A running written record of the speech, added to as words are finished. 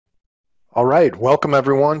All right, welcome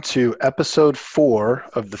everyone to episode 4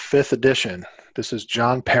 of the 5th edition. This is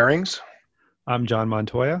John Perrings. I'm John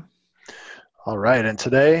Montoya. All right, and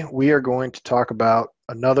today we are going to talk about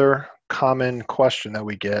another common question that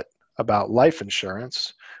we get about life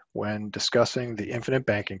insurance when discussing the infinite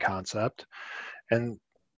banking concept. And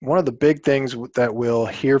one of the big things that we'll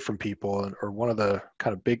hear from people, or one of the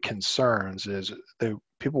kind of big concerns, is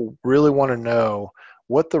people really want to know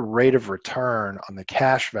what the rate of return on the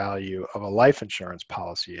cash value of a life insurance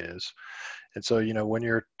policy is. And so,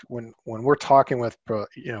 when we're talking with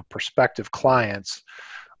prospective clients,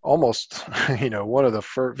 almost one of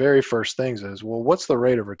the very first things is, well, what's the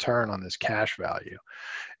rate of return on this cash value?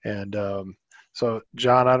 And so,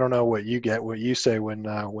 John, I don't know what you say when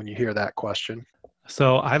you hear that question.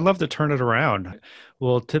 So I love to turn it around.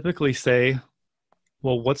 We'll typically say,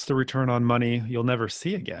 well, what's the return on money you'll never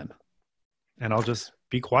see again? And I'll just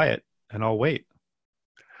be quiet and I'll wait.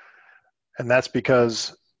 And that's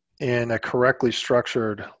because in a correctly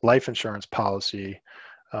structured life insurance policy,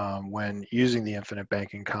 when using the infinite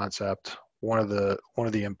banking concept, one of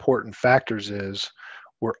the important factors is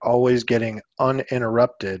we're always getting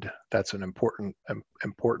uninterrupted. That's an important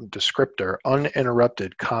descriptor,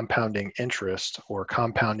 uninterrupted compounding interest or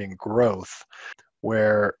compounding growth,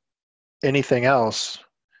 where anything else,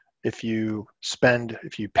 if you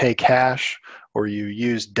pay cash or you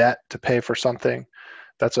use debt to pay for something,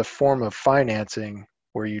 that's a form of financing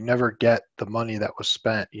where you never get the money that was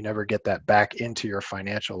spent. You never get that back into your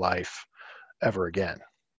financial life ever again.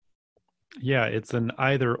 Yeah, it's an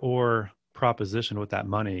either or proposition with that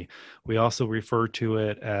money. We also refer to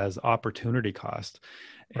it as opportunity cost.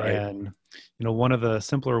 Right. And, one of the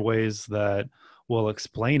simpler ways that we'll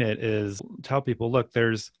explain it is tell people, look,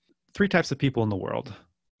 there's three types of people in the world,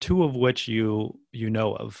 two of which you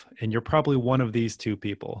know of, and you're probably one of these two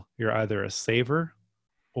people. You're either a saver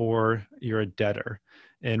or you're a debtor.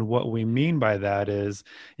 And what we mean by that is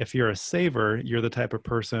if you're a saver, you're the type of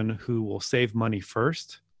person who will save money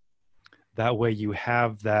first. That way you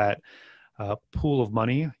have that pool of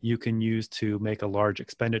money you can use to make a large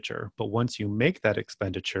expenditure. But once you make that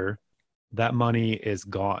expenditure, that money is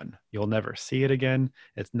gone. You'll never see it again.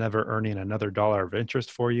 It's never earning another dollar of interest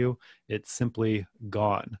for you. It's simply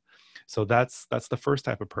gone. So that's the first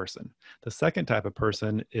type of person. The second type of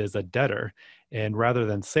person is a debtor. And rather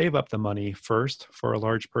than save up the money first for a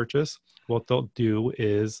large purchase, what they'll do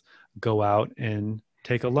is go out and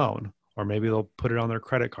take a loan, or maybe they'll put it on their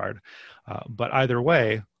credit card. But either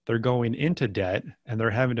way, they're going into debt and they're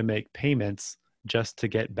having to make payments just to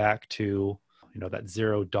get back to that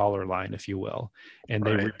 $0 line, if you will. And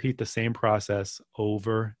they Right. repeat the same process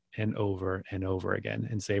over and over and over again.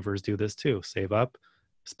 And savers do this too. Save up,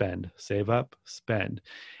 spend, save up, spend.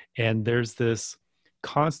 And there's this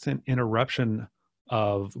constant interruption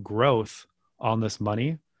of growth on this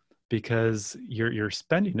money because you're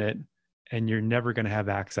spending it and you're never going to have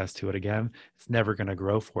access to it again. It's never going to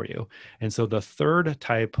grow for you. And so the third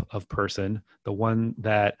type of person, the one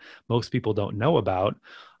that most people don't know about,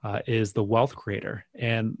 is the wealth creator.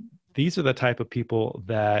 And these are the type of people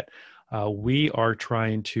that we are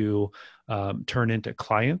trying to turn into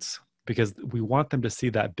clients, because we want them to see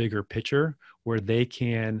that bigger picture where they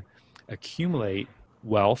can accumulate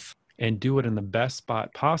wealth and do it in the best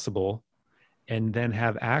spot possible, and then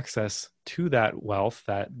have access to that wealth,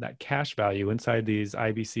 that cash value inside these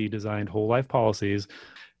IBC designed whole life policies,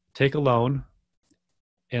 take a loan,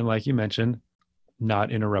 and like you mentioned,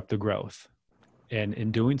 not interrupt the growth. And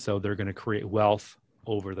in doing so, they're going to create wealth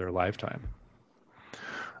over their lifetime.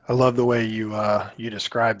 I love the way you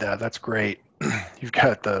describe that. That's great. You've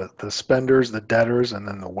got the spenders, the debtors, and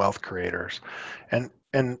then the wealth creators, and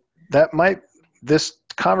that might this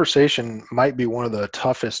conversation might be one of the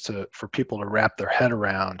toughest for people to wrap their head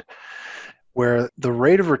around, where the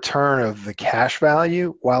rate of return of the cash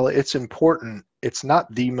value, while it's important, it's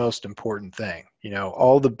not the most important thing.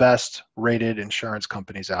 All the best rated insurance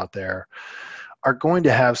companies out there are going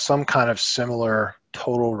to have some kind of similar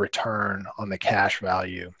total return on the cash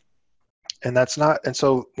value. And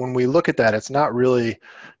so when we look at that, it's not really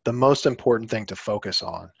the most important thing to focus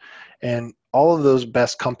on. And all of those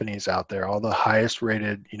best companies out there, all the highest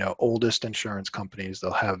rated, oldest insurance companies,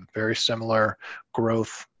 they'll have very similar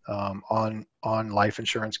growth on life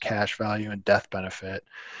insurance cash value and death benefit.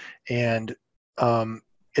 And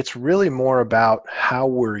it's really more about how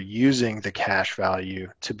we're using the cash value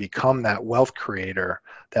to become that wealth creator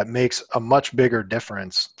that makes a much bigger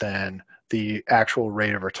difference than the actual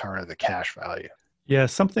rate of return of the cash value. Yeah,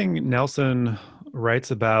 something Nelson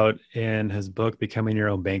writes about in his book, Becoming Your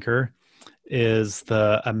Own Banker, is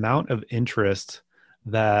the amount of interest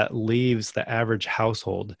that leaves the average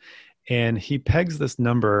household. And he pegs this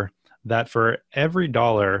number that for every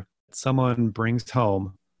dollar someone brings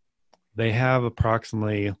home, they have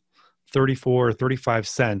approximately 34 or 35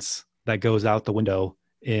 cents that goes out the window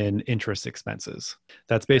in interest expenses.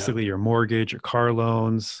 That's Yeah. basically your mortgage, your car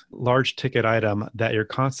loans, large ticket item that you're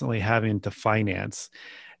constantly having to finance.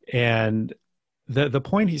 And the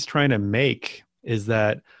point he's trying to make is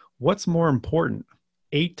that what's more important,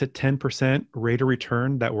 8 to 10% rate of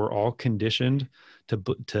return that we're all conditioned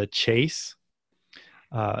to chase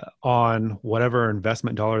on whatever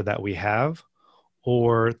investment dollar that we have,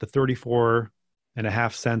 or the 34 and a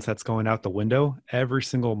half cents that's going out the window every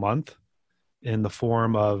single month in the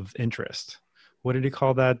form of interest. What did he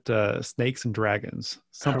call that? Snakes and dragons,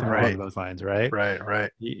 something along Right. those lines, right? Right.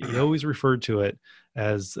 Right. He always referred to it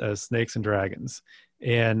as snakes and dragons.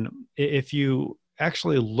 And if you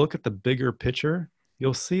actually look at the bigger picture,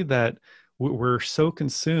 you'll see that we're so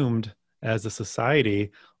consumed as a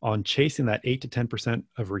society on chasing that 8 to 10%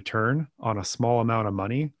 of return on a small amount of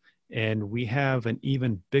money. And we have an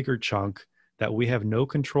even bigger chunk that we have no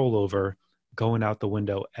control over going out the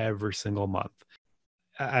window every single month.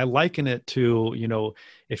 I liken it to,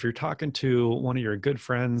 if you're talking to one of your good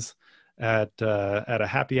friends at a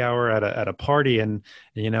happy hour at a party, and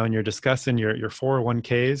you're discussing your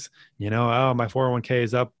 401ks, oh, my 401k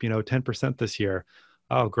is up 10% this year.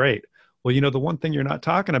 Oh, great. Well, the one thing you're not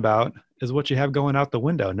talking about is what you have going out the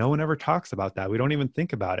window. No one ever talks about that. We don't even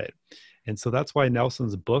think about it. And so that's why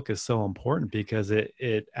Nelson's book is so important, because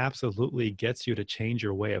it absolutely gets you to change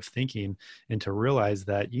your way of thinking and to realize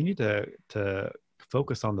that you need to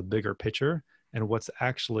focus on the bigger picture and what's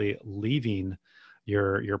actually leaving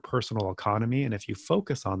your personal economy. And if you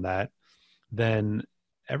focus on that, then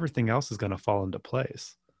everything else is going to fall into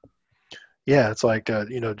place. Yeah, it's like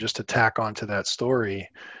just to tack onto that story,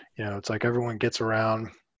 it's like everyone gets around,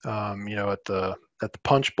 at the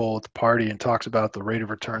punch bowl at the party and talks about the rate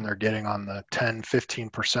of return they're getting on the 10,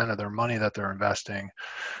 15% of their money that they're investing.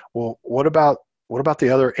 Well, what about the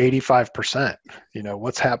other 85%?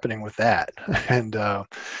 What's happening with that? And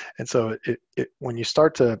so when you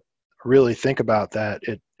start to really think about that,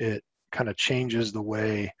 it kind of changes the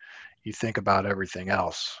way you think about everything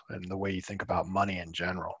else and the way you think about money in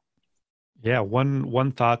general. Yeah,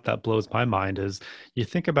 one thought that blows my mind is you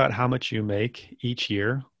think about how much you make each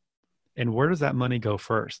year, and where does that money go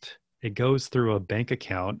first? It goes through a bank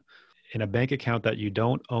account, in a bank account that you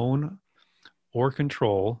don't own or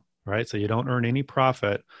control, right? So you don't earn any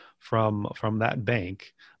profit from that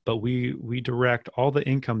bank, but we direct all the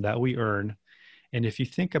income that we earn. And if you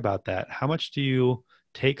think about that, how much do you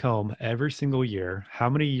take home every single year? How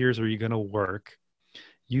many years are you going to work?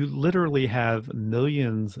 You literally have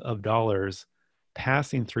millions of dollars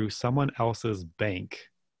passing through someone else's bank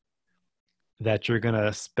that you're going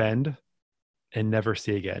to spend and never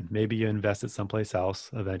see again. Maybe you invest it someplace else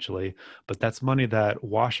eventually, but that's money that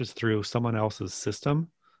washes through someone else's system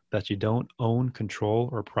that you don't own, control,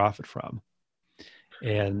 or profit from.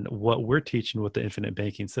 And what we're teaching with the infinite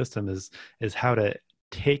banking system is how to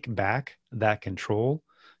take back that control,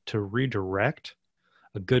 to redirect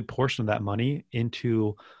a good portion of that money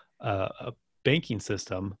into a banking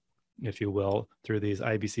system, if you will, through these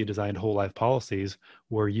IBC designed whole life policies,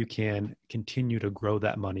 where you can continue to grow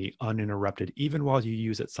that money uninterrupted, even while you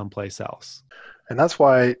use it someplace else. And that's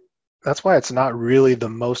why it's not really the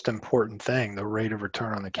most important thing, the rate of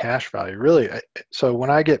return on the cash value. Really, so when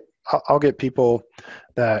I'll get people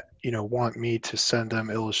that want me to send them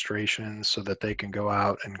illustrations so that they can go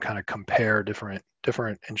out and kind of compare different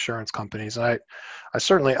insurance companies. And I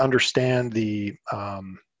certainly understand the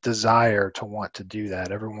desire to want to do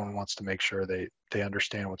that. Everyone wants to make sure they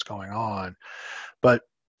understand what's going on, but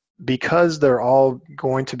because they're all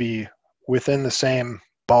going to be within the same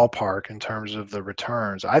ballpark in terms of the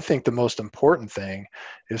returns, I think the most important thing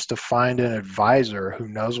is to find an advisor who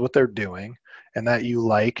knows what they're doing and that you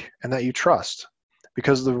like and that you trust.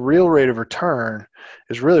 Because the real rate of return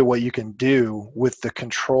is really what you can do with the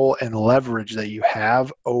control and leverage that you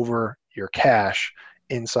have over your cash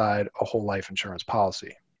inside a whole life insurance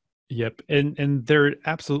policy. Yep. And there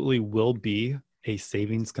absolutely will be a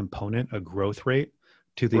savings component, a growth rate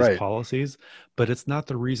to these Right. policies, but it's not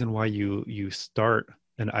the reason why you start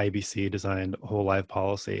an IBC designed whole life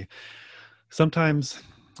policy. Sometimes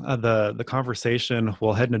the conversation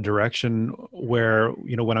will head in a direction where,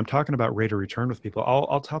 when I'm talking about rate of return with people,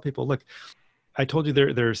 I'll tell people, look, I told you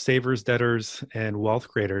there's savers, debtors, and wealth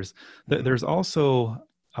creators. Mhm. There's also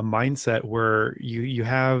a mindset where you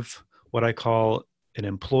have what I call an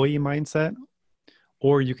employee mindset,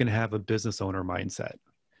 or you can have a business owner mindset.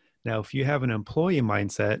 Now, if you have an employee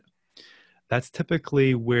mindset, that's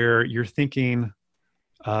typically where you're thinking,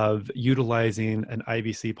 of utilizing an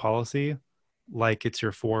IBC policy like it's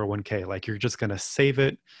your 401k. Like you're just going to save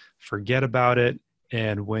it, forget about it.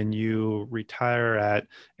 And when you retire at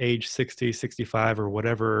age 60, 65, or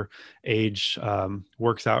whatever age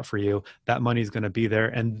works out for you, that money is going to be there.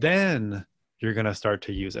 And then you're going to start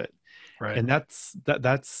to use it. Right. And that's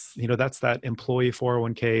that employee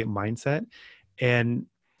 401k mindset. And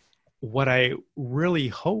what I really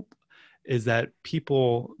hope is that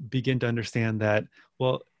people begin to understand that,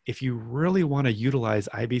 well, if you really want to utilize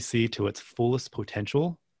IBC to its fullest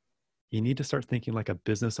potential, you need to start thinking like a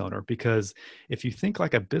business owner. Because if you think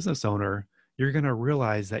like a business owner, you're going to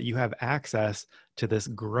realize that you have access to this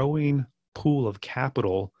growing pool of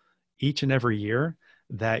capital each and every year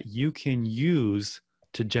that you can use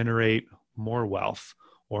to generate more wealth.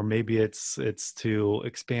 Or maybe it's to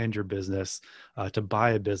expand your business, to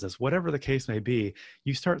buy a business, whatever the case may be.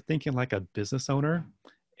 You start thinking like a business owner,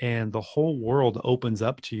 and the whole world opens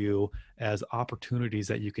up to you as opportunities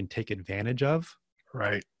that you can take advantage of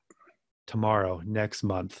Right. tomorrow, next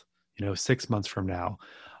month, 6 months from now,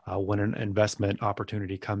 when an investment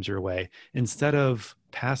opportunity comes your way, instead of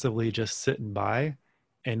passively just sitting by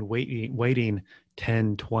and waiting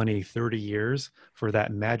 10, 20, 30 years for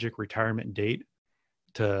that magic retirement date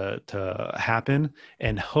to happen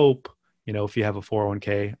and hope, if you have a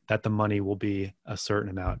 401k, that the money will be a certain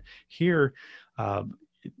amount. Here, um,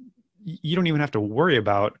 you don't even have to worry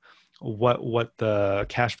about what the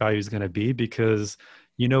cash value is going to be, because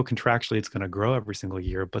contractually it's going to grow every single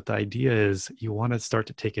year. But the idea is you want to start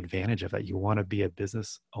to take advantage of it. You want to be a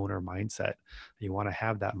business owner mindset. You want to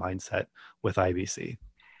have that mindset with IBC.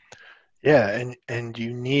 Yeah, and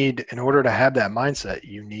you need, in order to have that mindset,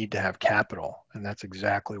 you need to have capital, and that's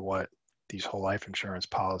exactly what these whole life insurance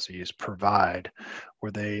policies provide,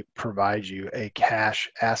 where they provide you a cash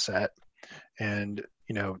asset. And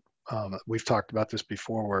we've talked about this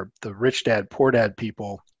before, where the rich dad, poor dad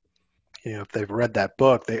people, if they've read that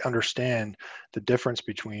book, they understand the difference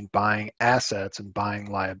between buying assets and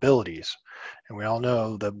buying liabilities. And we all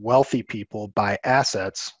know the wealthy people buy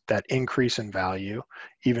assets that increase in value.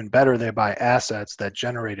 Even better, they buy assets that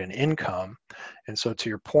generate an income. And so, to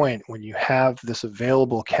your point, when you have this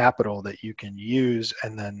available capital that you can use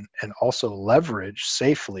and also leverage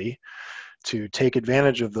safely to take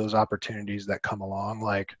advantage of those opportunities that come along,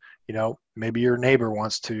 like, maybe your neighbor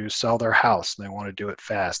wants to sell their house and they want to do it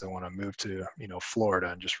fast. They want to move to,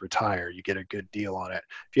 Florida and just retire. You get a good deal on it.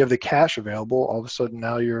 If you have the cash available, all of a sudden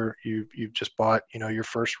now you've just bought, your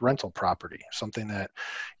first rental property, something that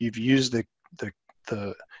you've used the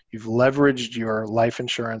you've leveraged your life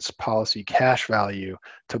insurance policy cash value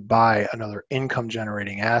to buy another income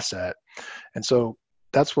generating asset. And so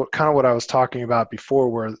that's what I was talking about before,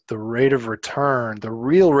 where the rate of return, the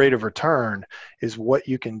real rate of return, is what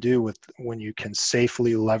you can do with when you can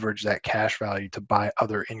safely leverage that cash value to buy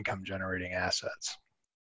other income generating assets.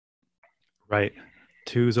 Right.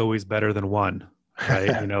 Two is always better than one,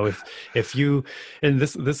 right? If you, and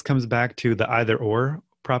this comes back to the either or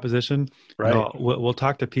proposition. Right. We'll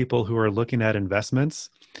talk to people who are looking at investments,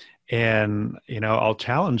 and I'll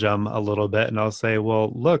challenge them a little bit, and I'll say,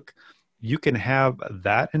 well, look, you can have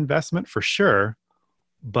that investment for sure,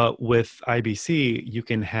 but with IBC you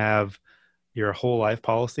can have your whole life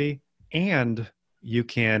policy, and you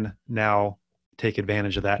can now take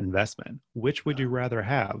advantage of that investment. Which would you rather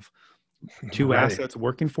have? Two Right. assets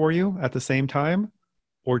working for you at the same time,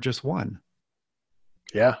 or just one?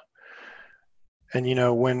 Yeah. And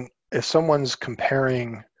if someone's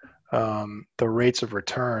comparing the rates of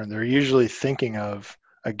return, they're usually thinking of,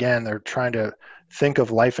 again, they're trying to think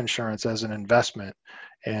of life insurance as an investment.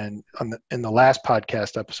 And in the last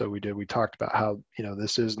podcast episode we did, we talked about how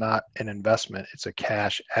this is not an investment; it's a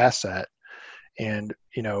cash asset. And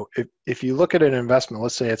if you look at an investment,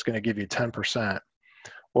 let's say it's going to give you 10%.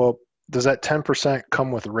 Well, does that 10%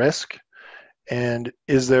 come with risk? And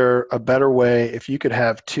is there a better way, if you could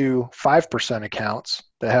have two 5% accounts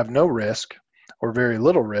that have no risk or very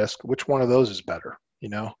little risk, which one of those is better?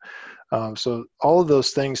 So all of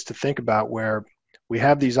those things to think about, where we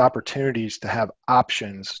have these opportunities to have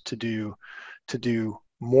options to do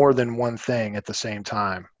more than one thing at the same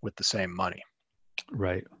time with the same money.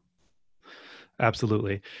 Right.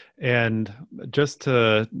 Absolutely. And just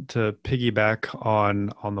to piggyback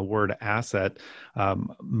on the word asset,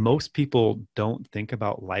 most people don't think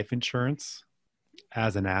about life insurance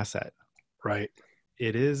as an asset. Right.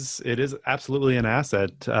 It is absolutely an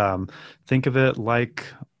asset. Think of it like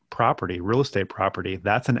property, real estate property.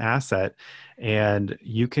 That's an asset, and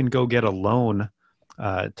you can go get a loan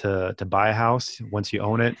to buy a house. Once you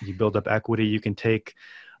own it, you build up equity. You can take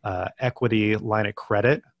equity line of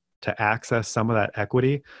credit to access some of that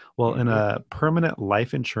equity? Well, in Hmm. a permanent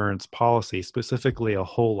life insurance policy, specifically a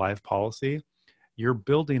whole life policy, you're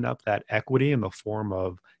building up that equity in the form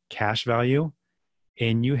of cash value,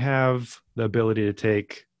 and you have the ability to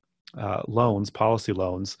take loans, policy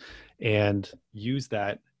loans, and use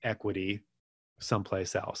that equity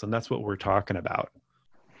someplace else. And that's what we're talking about.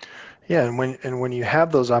 Yeah, and when you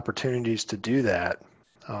have those opportunities to do that,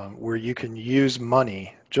 where you can use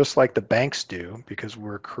money just like the banks do, because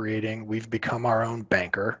we've become our own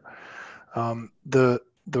banker. The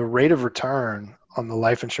rate of return on the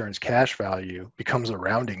life insurance cash value becomes a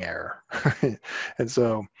rounding error, and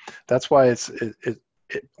so that's why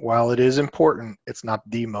while it is important, it's not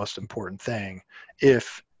the most important thing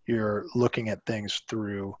if you're looking at things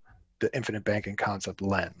through the infinite banking concept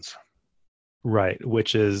lens. Right.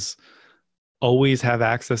 Which is always have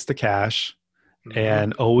access to cash Hmm.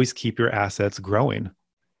 and always keep your assets growing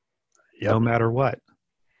no Yep. matter what.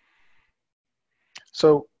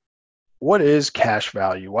 So, what is cash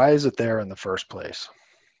value? Why is it there in the first place?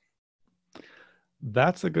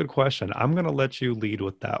 That's a good question. I'm going to let you lead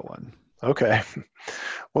with that one. Okay.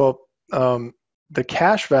 Well, the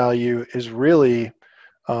cash value is really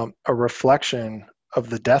a reflection of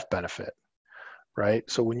the death benefit, right?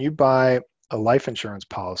 So when you buy a life insurance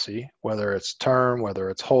policy, whether it's term, whether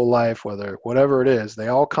it's whole life, whatever it is, they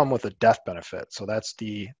all come with a death benefit. So that's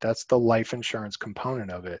the life insurance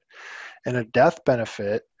component of it. And a death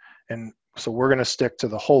benefit, and so we're going to stick to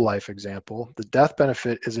the whole life example. The death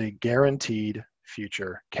benefit is a guaranteed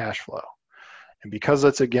future cash flow. And because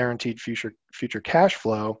it's a guaranteed future cash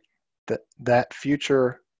flow, that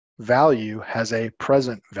future value has a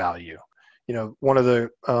present value. One of the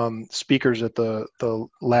speakers at the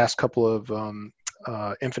last couple of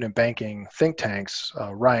infinite banking think tanks,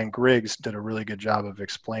 Ryan Griggs, did a really good job of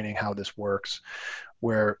explaining how this works,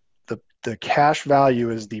 where the cash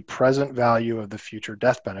value is the present value of the future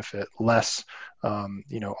death benefit less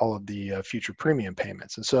all of the future premium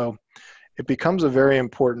payments. And so it becomes a very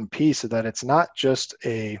important piece that it's not just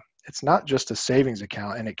a savings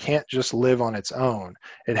account, and it can't just live on its own.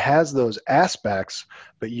 It has those aspects,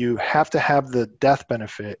 but you have to have the death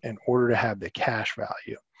benefit in order to have the cash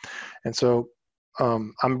value. And so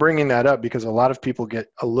I'm bringing that up because a lot of people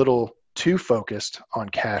get a little too focused on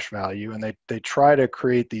cash value, and they try to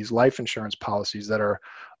create these life insurance policies that are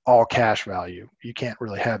all cash value. You can't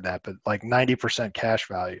really have that, but like 90% cash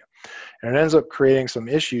value. And it ends up creating some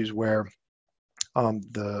issues where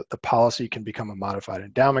the policy can become a modified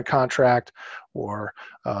endowment contract, or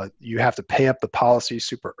you have to pay up the policy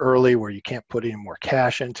super early where you can't put any more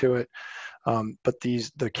cash into it. But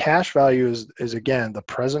the cash value is again the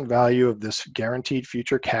present value of this guaranteed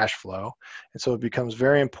future cash flow, and so it becomes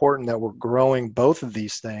very important that we're growing both of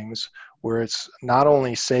these things, where it's not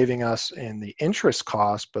only saving us in the interest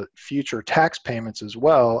cost, but future tax payments as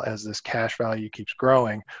well as this cash value keeps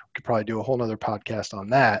growing. We could probably do a whole nother podcast on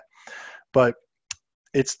that, but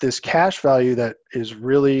it's this cash value that is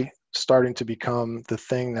really starting to become the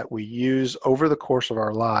thing that we use over the course of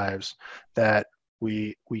our lives, that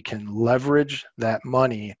we can leverage that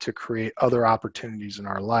money to create other opportunities in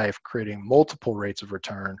our life, creating multiple rates of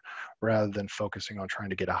return rather than focusing on trying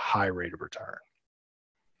to get a high rate of return.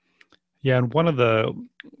 Yeah. And one of the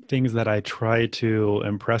things that I try to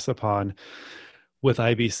impress upon with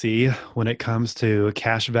IBC when it comes to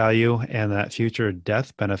cash value and that future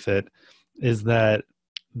death benefit is that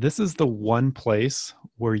this is the one place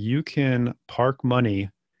where you can park money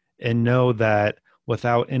and know that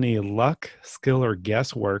without any luck, skill, or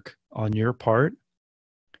guesswork on your part,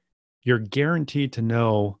 you're guaranteed to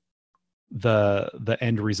know the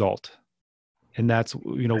end result. And that's,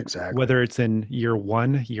 Exactly. whether it's in year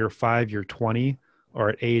 1, year 5, year 20, or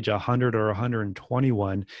at age 100 or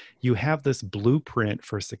 121, you have this blueprint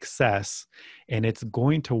for success, and it's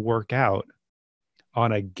going to work out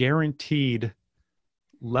on a guaranteed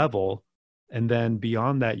level. And then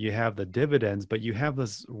beyond that, you have the dividends, but you have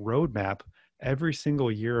this roadmap every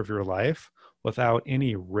single year of your life without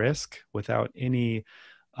any risk, without any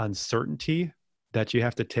uncertainty that you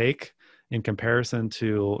have to take in comparison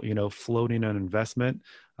to, floating an investment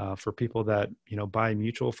for people that, buy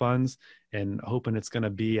mutual funds and hoping it's going to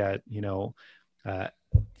be at, uh,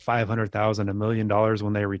 500,000, $1 million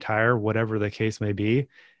when they retire, whatever the case may be,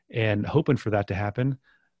 and hoping for that to happen.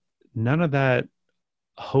 None of that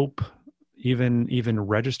hope even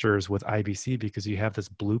registers with IBC, because you have this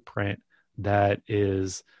blueprint that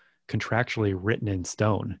is contractually written in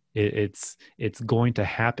stone. It's going to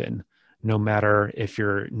happen no matter if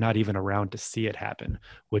you're not even around to see it happen,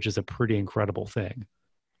 which is a pretty incredible thing.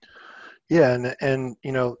 Yeah, and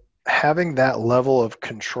having that level of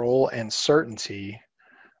control and certainty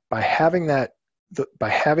by having by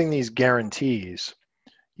having these guarantees,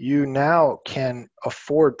 you now can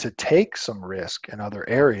afford to take some risk in other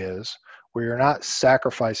areas where you're not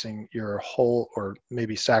sacrificing your whole, or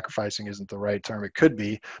maybe sacrificing isn't the right term, it could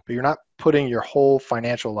be, but you're not putting your whole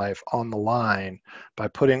financial life on the line by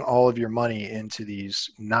putting all of your money into these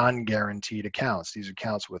non-guaranteed accounts, these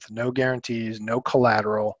accounts with no guarantees, no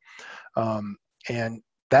collateral. And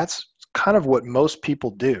that's kind of what most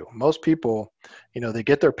people do. Most people, they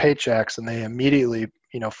get their paychecks and they immediately,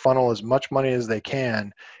 funnel as much money as they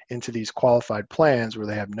can into these qualified plans where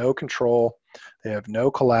they have no control, they have no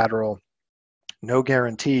collateral, no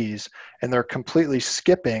guarantees, and they're completely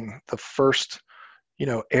skipping the first,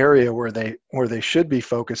 area where they should be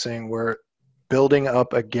focusing, where building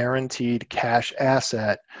up a guaranteed cash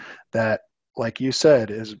asset that, like you said,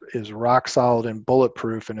 is rock solid and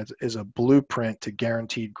bulletproof, and is a blueprint to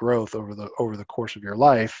guaranteed growth over the course of your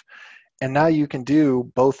life. And now you can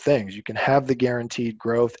do both things. You can have the guaranteed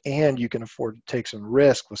growth, and you can afford to take some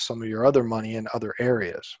risk with some of your other money in other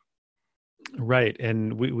areas. Right.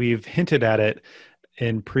 And we've hinted at it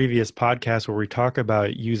in previous podcasts where we talk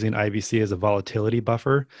about using IBC as a volatility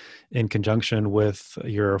buffer in conjunction with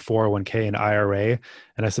your 401k and IRA.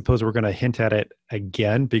 And I suppose we're going to hint at it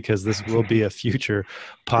again because this will be a future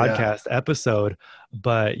Yeah, podcast episode.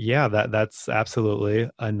 But yeah, that's absolutely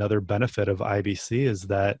another benefit of IBC is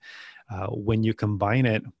that when you combine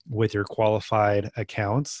it with your qualified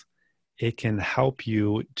accounts, it can help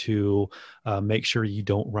you to make sure you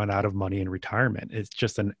don't run out of money in retirement. It's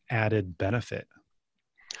just an added benefit.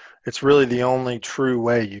 it's really the only true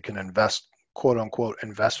way you can invest, quote unquote,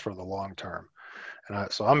 invest for the long term.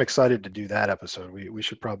 And so I'm excited to do that episode. We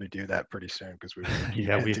should probably do that pretty soon because we keep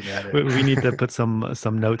Yeah, hinting at it. we need to put some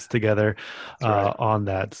notes together That's right. on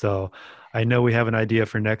that. So I know we have an idea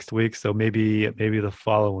for next week. So maybe the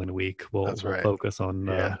following week That's we'll right. focus on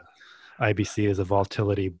Yeah, IBC as a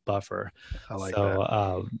volatility buffer. I like that.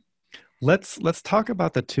 So let's talk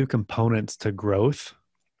about the two components to growth,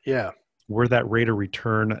 Yeah. where that rate of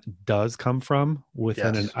return does come from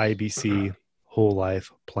within an Yes. IBC whole life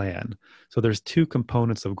plan. So there's two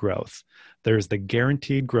components of growth. There's the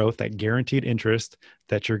guaranteed growth, that guaranteed interest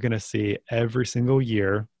that you're going to see every single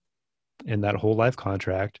year in that whole life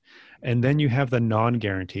contract. And then you have the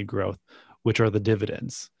non-guaranteed growth, which are the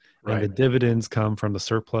dividends. And the Right. dividends come from the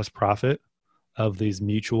surplus profit of these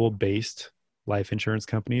mutual based life insurance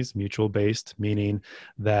companies, mutual based, meaning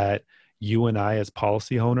that you and I as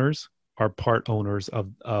policy owners are part owners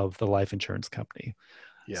of the life insurance company.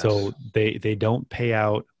 Yes. So they don't pay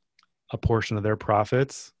out a portion of their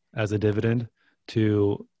profits as a dividend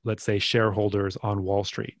to, let's say, shareholders on Wall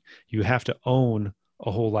Street. You have to own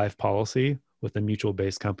a whole life policy with a mutual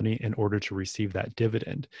based company in order to receive that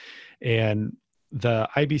dividend. And the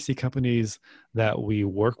IBC companies that we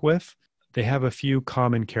work with, they have a few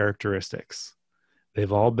common characteristics.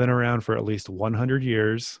 They've all been around for at least 100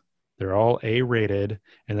 years. They're all A rated.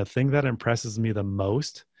 And the thing that impresses me the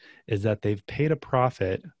most is that they've paid a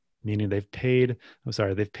profit, meaning they've paid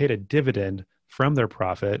a dividend from their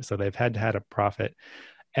profit. So they've had a profit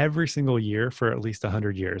every single year for at least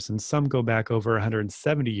 100 years. And some go back over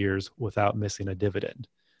 170 years without missing a dividend.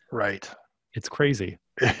 Right. It's crazy.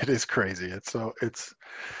 It is crazy. It's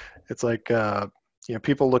like,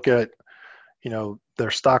 people look at,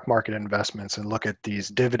 their stock market investments and look at these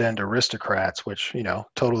dividend aristocrats, which,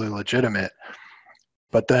 totally legitimate,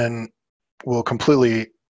 but then will completely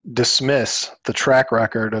dismiss the track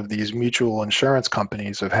record of these mutual insurance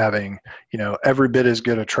companies of having, every bit as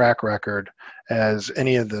good a track record as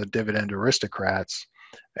any of the dividend aristocrats.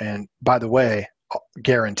 And by the way,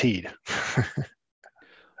 guaranteed.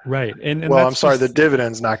 Right. And Well, I'm that's sorry, the just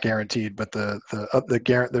dividend's not guaranteed, but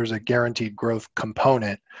there's a guaranteed growth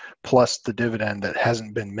component plus the dividend that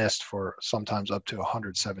hasn't been missed for sometimes up to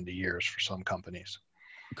 170 years for some companies.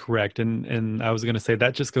 correct. And I was going to say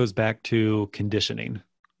that just goes back to conditioning,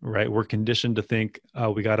 right? We're conditioned to think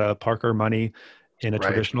we got to park our money in a Right.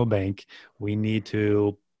 traditional bank. We need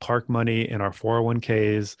to park money in our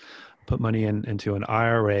 401ks, put money into an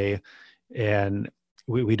IRA. And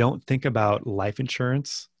we don't think about life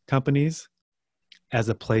insurance companies as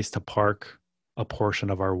a place to park a portion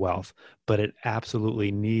of our wealth, but it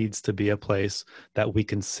absolutely needs to be a place that we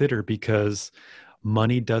consider because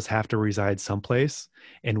money does have to reside someplace.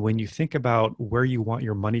 And when you think about where you want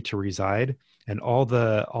your money to reside and all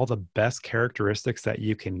the best characteristics that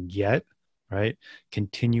you can get, right?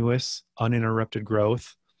 Continuous, uninterrupted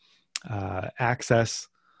growth, access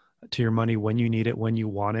to your money when you need it, when you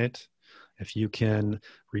want it. If you can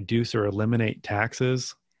reduce or eliminate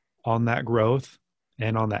taxes on that growth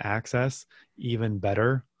and on the access, even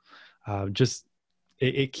better. Just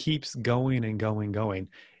it keeps going and going.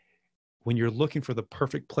 When you're looking for the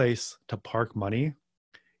perfect place to park money,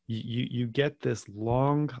 you get this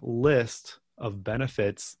long list of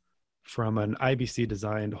benefits from an IBC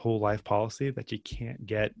designed whole life policy that you can't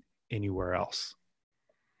get anywhere else.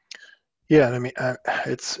 Yeah, and I mean,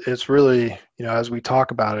 it's really, as we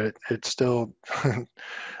talk about it, it's still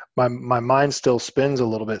my mind still spins a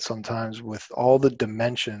little bit sometimes with all the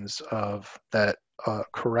dimensions of that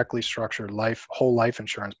correctly structured whole life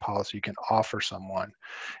insurance policy you can offer someone.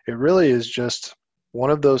 It really is just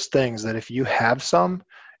one of those things that if you have some,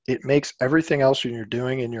 it makes everything else you're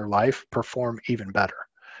doing in your life perform even better.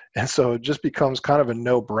 And so it just becomes kind of a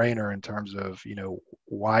no-brainer in terms of,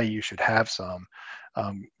 why you should have some.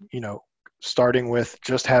 Um, you know, Starting with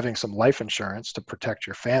just having some life insurance to protect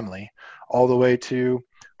your family, all the way to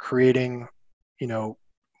creating, you know,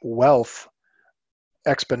 wealth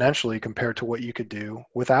exponentially compared to what you could do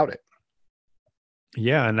without it.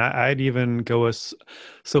 Yeah, and I'd even go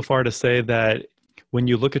so far to say that when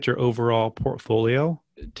you look at your overall portfolio,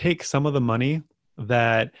 take some of the money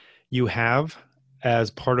that you have as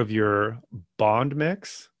part of your bond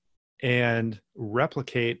mix and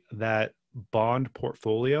replicate that bond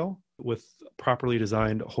portfolio with properly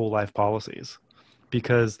designed whole life policies.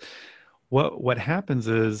 Because what happens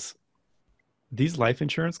is these life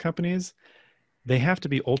insurance companies, they have to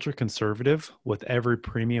be ultra conservative with every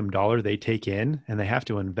premium dollar they take in, and they have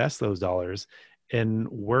to invest those dollars. And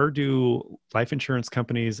where do life insurance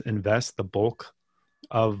companies invest the bulk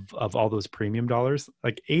of all those premium dollars?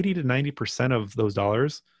 Like 80 to 90% of those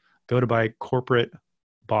dollars go to buy corporate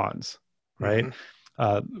bonds, right? Hmm.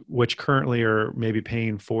 Which currently are maybe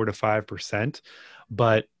paying 4 to 5%,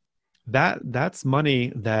 but that's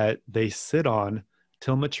money that they sit on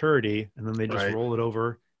till maturity, and then they just Right. roll it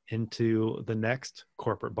over into the next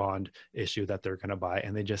corporate bond issue that they're going to buy,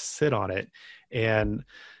 and they just sit on it. And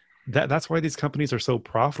that's why these companies are so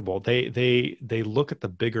profitable. They look at the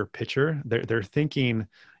bigger picture. They're thinking,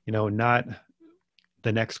 not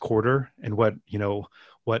the next quarter and what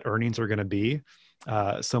earnings are going to be,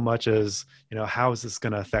 so much as, how is this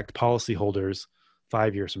going to affect policyholders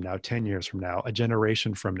 5 years from now, 10 years from now, a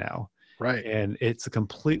generation from now. Right. And it's a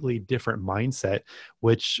completely different mindset,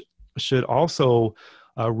 which should also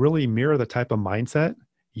really mirror the type of mindset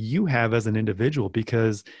you have as an individual.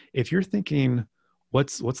 Because if you're thinking,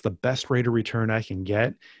 what's the best rate of return I can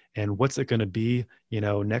get, and what's it going to be,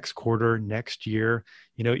 next quarter, next year,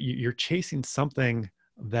 you're chasing something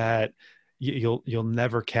that you'll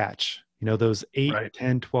never catch. Those 8, Right.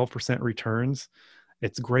 10, 12% returns,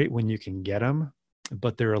 it's great when you can get them,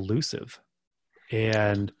 but they're elusive.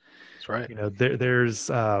 And That's right.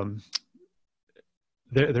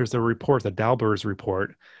 there's a report, the Dalber's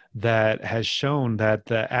report, that has shown that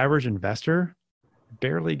the average investor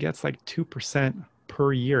barely gets like 2%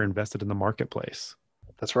 per year invested in the marketplace.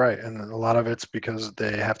 That's right, and a lot of it's because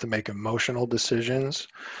they have to make emotional decisions,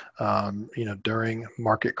 during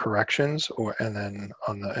market corrections, and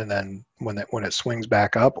then when it swings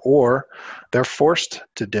back up, or they're forced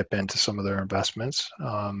to dip into some of their investments.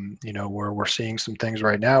 Where we're seeing some things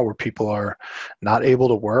right now where people are not able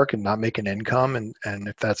to work and not make an income, and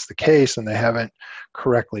if that's the case, and they haven't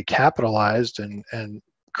correctly capitalized and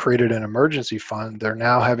created an emergency fund, they're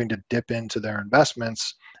now having to dip into their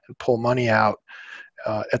investments and pull money out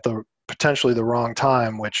at the potentially the wrong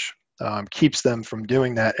time, which keeps them from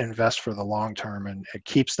doing that invest for the long term, and it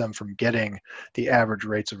keeps them from getting the average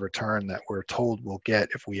rates of return that we're told we'll get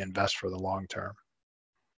if we invest for the long term.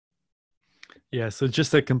 Yeah, so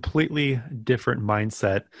just a completely different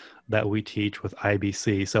mindset that we teach with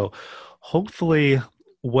IBC. So hopefully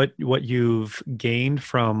what you've gained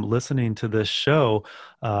from listening to this show,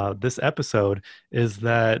 this episode, is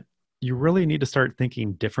that you really need to start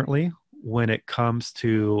thinking differently when it comes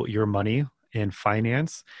to your money and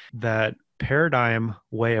finance. That paradigm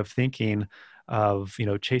way of thinking of,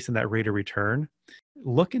 chasing that rate of return,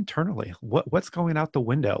 look internally. What's going out the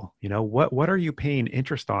window? What are you paying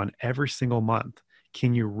interest on every single month?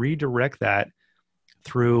 Can you redirect that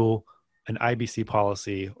through an IBC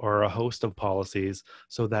policy or a host of policies,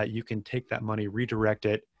 so that you can take that money, redirect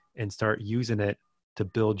it, and start using it to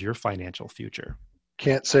build your financial future?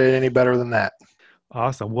 Can't say it any better than that.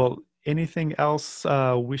 Awesome. Well, anything else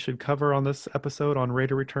we should cover on this episode on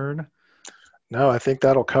rate of return? No, I think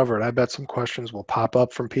that'll cover it. I bet some questions will pop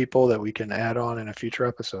up from people that we can add on in a future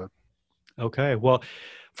episode. Okay. Well,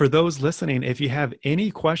 for those listening, if you have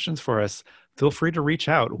any questions for us, feel free to reach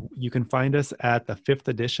out. You can find us at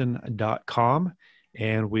thefifthedition.com,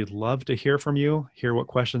 and we'd love to hear from you, hear what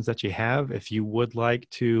questions that you have. If you would like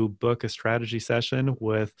to book a strategy session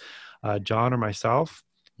with John or myself,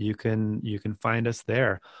 you can find us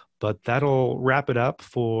there. But that'll wrap it up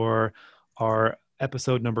for our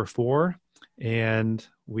episode number 4, and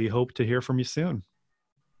we hope to hear from you soon.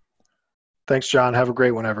 Thanks, John. Have a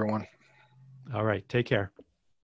great one, everyone. All right, take care.